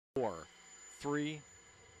4, 3,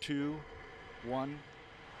 2, 1.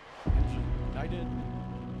 Engine ignited.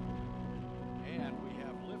 And we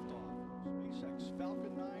have liftoff. SpaceX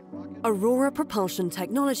Falcon 9 rocket. Aurora Propulsion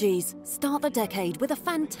Technologies start the decade with a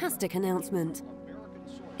fantastic announcement.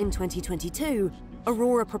 In 2022,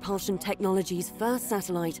 Aurora Propulsion Technologies' first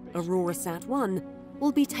satellite, AuroraSat-1,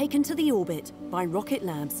 will be taken to the orbit by Rocket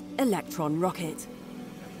Lab's Electron rocket.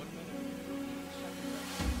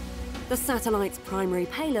 The satellite's primary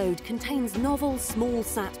payload contains novel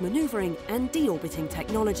SmallSat maneuvering and deorbiting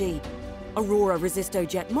technology, Aurora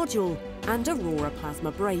Resistojet module and Aurora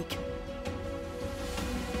plasma brake.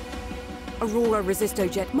 Aurora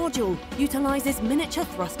Resistojet module utilizes miniature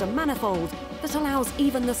thruster manifold that allows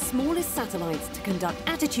even the smallest satellites to conduct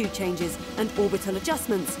attitude changes and orbital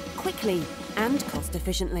adjustments quickly and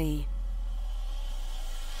cost-efficiently.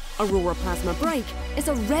 Aurora plasma brake is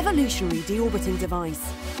a revolutionary deorbiting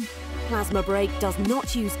device. Plasma brake does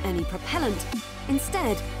not use any propellant.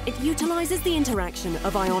 Instead, it utilizes the interaction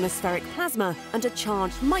of ionospheric plasma and a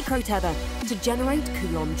charged microtether to generate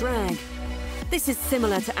Coulomb drag. This is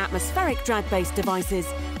similar to atmospheric drag-based devices,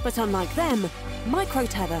 but unlike them,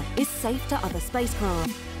 microtether is safe to other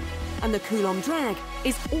spacecraft, and the Coulomb drag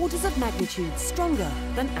is orders of magnitude stronger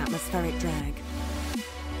than atmospheric drag.